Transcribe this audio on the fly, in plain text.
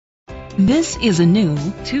This is a new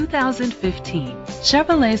 2015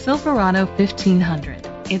 Chevrolet Silverado 1500.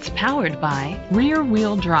 It's powered by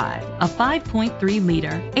rear-wheel drive, a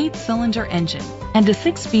 5.3-liter, 8-cylinder engine, and a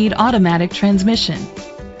 6-speed automatic transmission.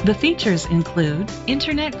 The features include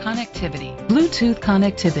internet connectivity, Bluetooth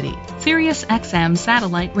connectivity, Sirius XM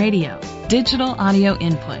satellite radio, digital audio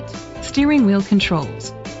input, steering wheel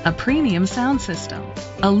controls, a premium sound system,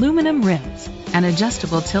 aluminum rims, an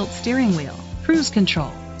adjustable tilt steering wheel, cruise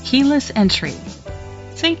control, keyless entry.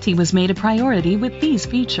 Safety was made a priority with these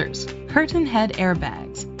features: curtain head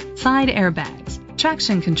airbags, side airbags,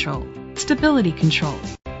 traction control, stability control,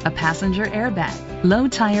 a passenger airbag, low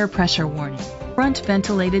tire pressure warning, front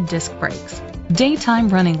ventilated disc brakes, daytime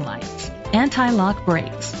running lights, anti-lock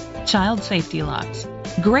brakes, child safety locks.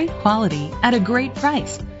 Great quality at a great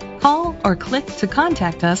price. Call or click to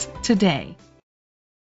contact us today.